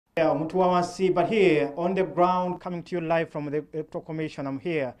Yeah, Mutuawasi, but here on the ground, coming to you live from the Electoral Commission, I'm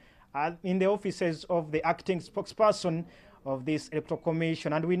here in the offices of the acting spokesperson of this Electoral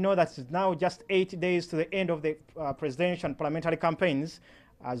Commission, and we know that it's now just 8 days to the end of the presidential and parliamentary campaigns,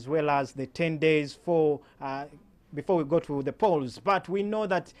 as well as the 10 days for before we go to the polls. But we know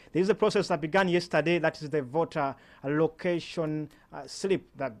that there is a process that began yesterday, that is the voter location slip,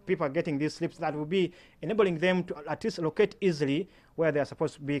 that people are getting these slips that will be enabling them to at least locate easily where they are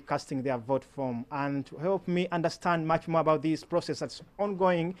supposed to be casting their vote from. And to help me understand much more about this process that's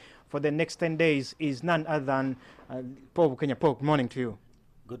ongoing for the next 10 days is none other than Paul Kenya. Paul, good morning to you.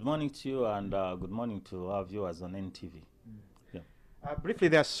 Good morning to you, and good morning to our viewers on NTV. Briefly,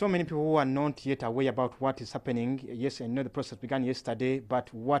 there are so many people who are not yet aware about what is happening. Yes, I know the process began yesterday,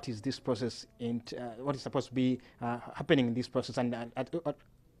 but what is this process and what is supposed to be happening in this process? And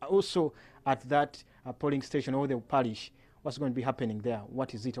also at that polling station or the parish, what's going to be happening there?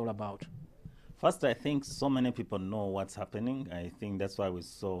 What is it all about? First, I think so many people know what's happening. I think that's why we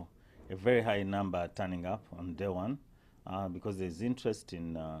saw a very high number turning up on day one, because there's interest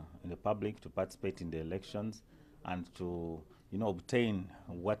in the public to participate in the elections and to obtain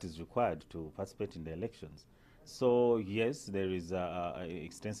what is required to participate in the elections. So yes, there is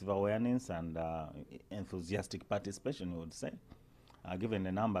extensive awareness and enthusiastic participation, you would say, given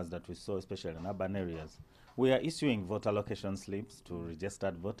the numbers that we saw, especially in urban areas. We are issuing voter location slips to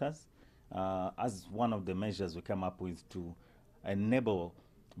registered voters as one of the measures we came up with to enable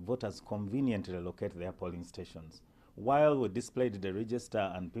voters conveniently locate their polling stations. While we displayed the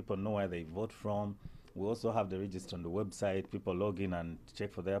register and people know where they vote from, we also have the register on the website. People log in and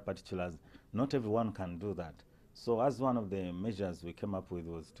check for their particulars. Not everyone can do that. So as one of the measures we came up with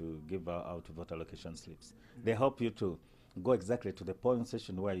was to give out voter location slips. They help you to go exactly to the polling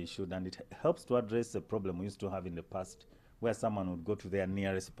station where you should, and it helps to address a problem we used to have in the past where someone would go to their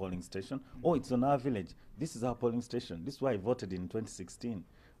nearest polling station. Oh, it's on our village. This is our polling station. This is why I voted in 2016.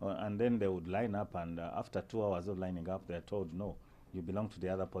 And then they would line up, and after 2 hours of lining up, they're told, no, you belong to the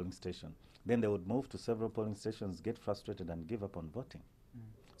other polling station. Then they would move to several polling stations, get frustrated, and give up on voting.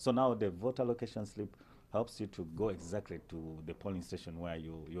 So now the voter location slip helps you to go exactly to the polling station where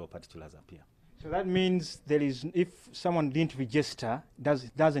your particulars appear. So that means there is, if someone didn't register,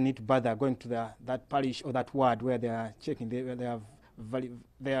 doesn't need to bother going to that parish or that ward where they are checking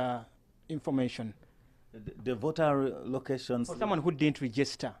their information. The voter locations. For someone who didn't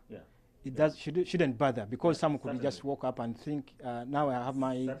register, yeah, shouldn't bother, because someone could just walk up and think, now I have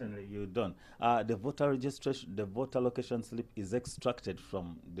my. Certainly, you don't. The voter location slip is extracted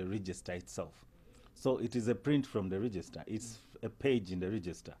from the register itself. So it is a print from the register. It's a page in the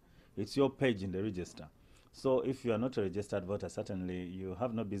register. It's your page in the register. So if you are not a registered voter, certainly you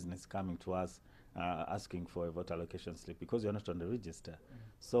have no business coming to us asking for a voter location slip, because you're not on the register.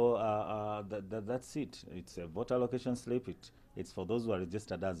 So that's it. It's a voter location slip. It's for those who are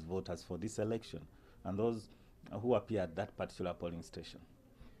registered as voters for this election and those who appear at that particular polling station.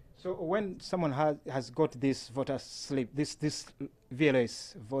 So when someone has got this voter slip, this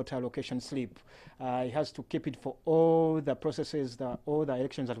VLS, voter location slip, he has to keep it for all the processes, all the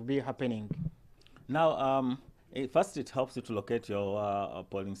elections that will be happening. Now, first it helps you to locate your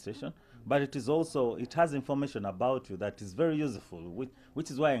polling station, but it has information about you that is very useful,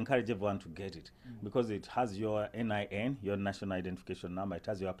 which is why I encourage everyone to get it, because it has your NIN, your national identification number, it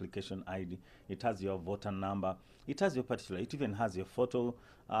has your application ID, it has your voter number, it has your particular, it even has your photo.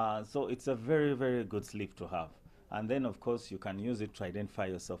 So it's a very, very good slip to have. And then, of course, you can use it to identify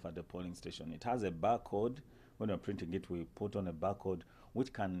yourself at the polling station. It has a barcode. When you're printing it, we put on a barcode,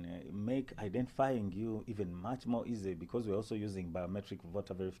 which can make identifying you even much more easy, because we're also using biometric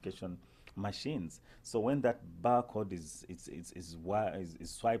voter verification machines. So when that barcode is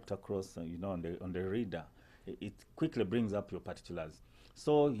swiped across, on the reader, it quickly brings up your particulars.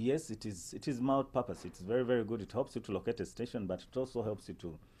 So yes, it is multi-purpose. It's very, very good. It helps you to locate a station, but it also helps you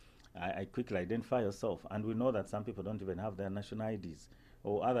to quickly identify yourself. And we know that some people don't even have their national IDs,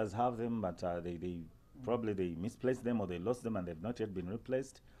 or others have them, but they probably misplaced them, or they lost them and they've not yet been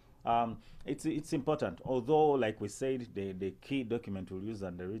replaced. It's important. Although, like we said, the key document we'll use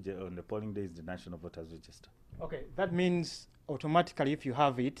on the polling day is the National Voters Register. Okay, that means automatically, if you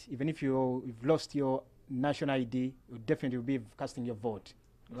have it, even if you've lost your national ID, you definitely will be casting your vote,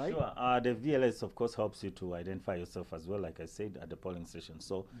 right? Sure. The VLS, of course, helps you to identify yourself as well, like I said, at the polling station.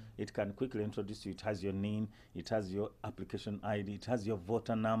 So it can quickly introduce you. It has your name, it has your application ID, it has your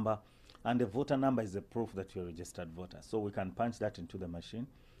voter number, and the voter number is a proof that you're a registered voter. So we can punch that into the machine,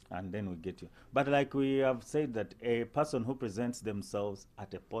 and then we get you. But like we have said, that a person who presents themselves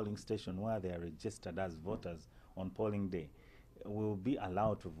at a polling station where they are registered as voters on polling day, will be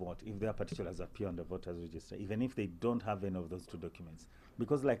allowed to vote if their particulars appear on the voters register, even if they don't have any of those two documents.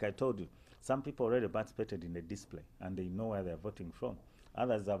 Because like I told you, some people already participated in the display and they know where they're voting from.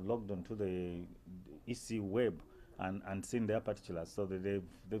 Others have logged onto the EC web and seen their particulars. So that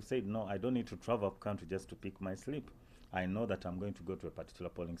they've said, no, I don't need to travel up country just to pick my slip. I know that I'm going to go to a particular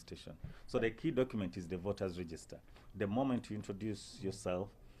polling station. So the key document is the voters register. The moment you introduce yourself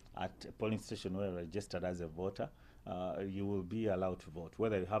at a polling station where you're registered as a voter, you will be allowed to vote,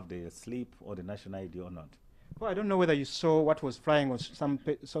 whether you have the slip or the national ID or not. Well, I don't know whether you saw what was flying on some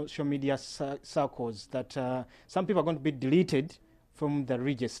social media circles, that some people are going to be deleted from the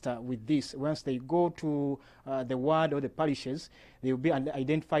register with this. Once they go to the ward or the parishes, they will be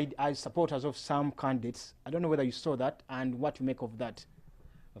identified as supporters of some candidates. I don't know whether you saw that and what to make of that.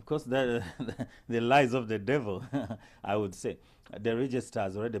 Of course, the lies of the devil, I would say. The register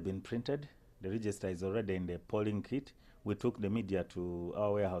has already been printed. The register is already in the polling kit. We took the media to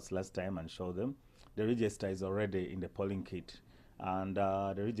our warehouse last time and showed them. The register is already in the polling kit. And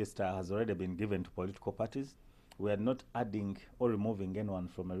the register has already been given to political parties. We are not adding or removing anyone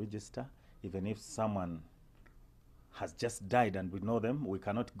from a register. Even if someone has just died and we know them, we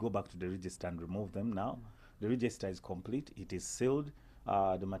cannot go back to the register and remove them now. The register is complete. It is sealed.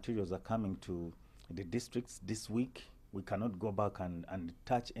 The materials are coming to the districts this week. We cannot go back and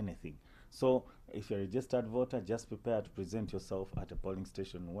touch anything. So if you're a registered voter, just prepare to present yourself at a polling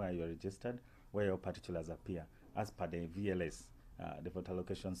station where you're registered, where your particulars appear, as per the VLS, the voter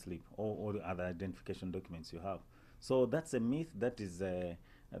location slip, or all the other identification documents you have. So that's a myth. That is,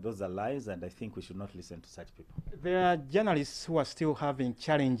 those are lies, and I think we should not listen to such people. There are journalists who are still having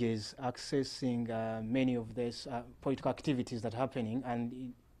challenges accessing many of these political activities that are happening,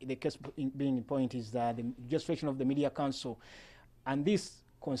 and the case being in point is the registration of the Media Council, and this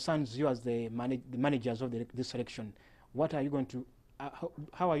concerns you as the managers of this election. What are you going to,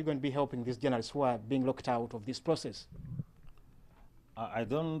 how are you going to be helping these journalists who are being locked out of this process? I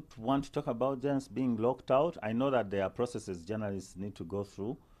don't want to talk about journalists being locked out. I know that there are processes journalists need to go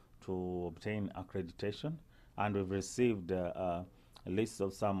through to obtain accreditation, and we've received a list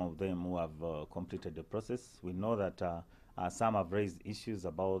of some of them who have completed the process. We know that some have raised issues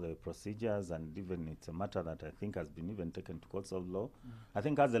about the procedures, and even it's a matter that I think has been even taken to courts of law. I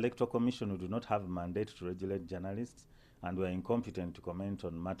think as the Electoral Commission, we do not have a mandate to regulate journalists, and we're incompetent to comment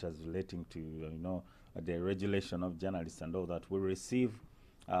on matters relating to, the regulation of journalists and all that. We receive,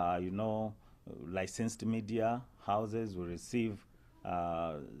 licensed media houses. We receive,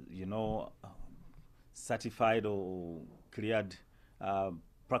 certified or cleared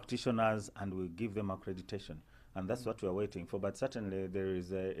practitioners, and we give them accreditation. And that's what we're waiting for. But certainly there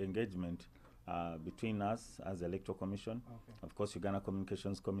is engagement between us as the Electoral Commission. Okay. Of course, Uganda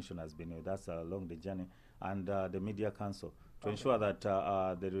Communications Commission has been with us along the journey, and the Media Council, to ensure that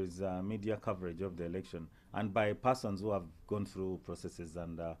there is media coverage of the election, and by persons who have gone through processes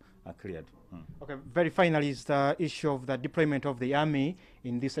and are cleared. Okay, very finally is the issue of the deployment of the army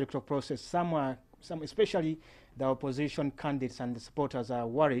in this electoral process. Some, especially the opposition candidates and the supporters, are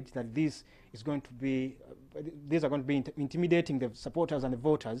worried that this is going to be, these are going to be intimidating the supporters and the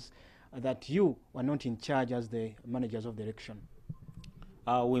voters, that you are not in charge as the managers of the election.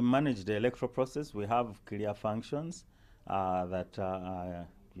 We manage the electoral process. We have clear functions that,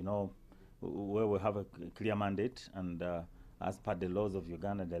 where we have a clear mandate, and as per the laws of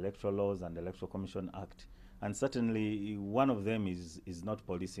Uganda, the electoral laws and the Electoral Commission Act. And certainly one of them is not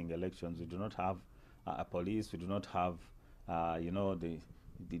policing elections. We do not have a police. We do not have,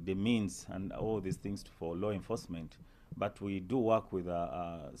 the means and all these things for law enforcement. But we do work with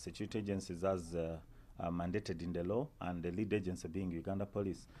security agencies as mandated in the law, and the lead agency being Uganda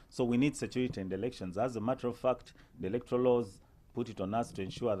Police. So we need security in the elections. As a matter of fact, the electoral laws put it on us to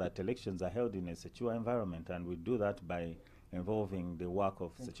ensure that elections are held in a secure environment, and we do that by involving the work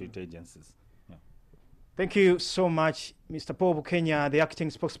of security agencies. Yeah. Thank you so much, Mr. Paul Bukenya, the acting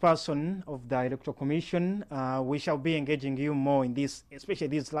spokesperson of the Electoral Commission. We shall be engaging you more in this, especially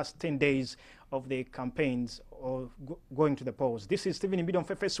these last 10 days of the campaigns or going to the polls. This is Stephen Mbidon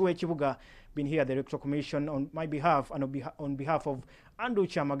Fefeswe Chibuga, been here at the Electoral Commission on my behalf and on behalf of Andrew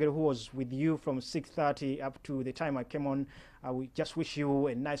Chamagero, who was with you from 6:30 up to the time I came on. We just wish you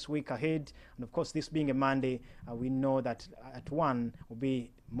a nice week ahead. And of course, this being a Monday, we know that at 1 will be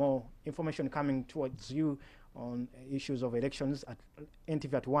more information coming towards you on issues of elections at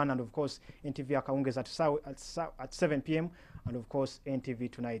NTV at 1, and of course NTV Akaunges at 7 p.m. and of course NTV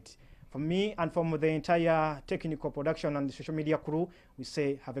Tonight. From me and from the entire technical production and the social media crew, we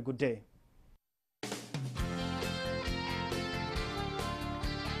say have a good day.